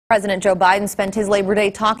President Joe Biden spent his Labor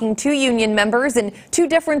Day talking to union members in two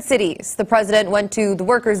different cities. The president went to the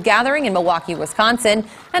workers' gathering in Milwaukee, Wisconsin,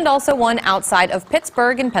 and also one outside of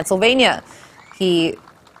Pittsburgh in Pennsylvania. He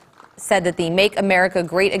said that the Make America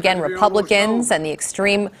Great Again Republicans and the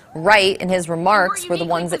extreme right in his remarks were the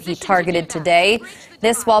ones that he targeted today.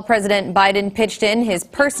 This while President Biden pitched in his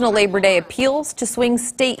personal Labor Day appeals to swing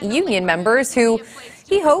state union members who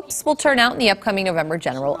he hopes will turn out in the upcoming November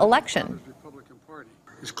general election.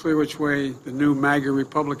 It's clear which way the new MAGA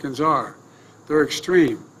Republicans are. They're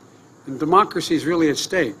extreme. And democracy is really at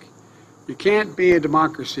stake. You can't be a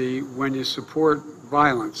democracy when you support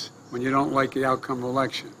violence, when you don't like the outcome of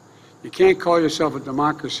election. You can't call yourself a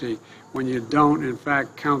democracy when you don't, in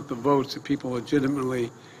fact, count the votes that people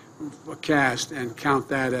legitimately cast and count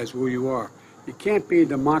that as who you are. You can't be a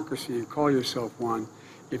democracy and call yourself one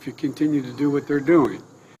if you continue to do what they're doing.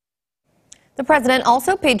 The president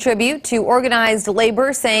also paid tribute to organized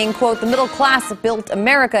labor, saying, quote, "The middle class built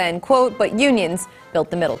America," end quote, but unions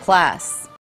built the middle class.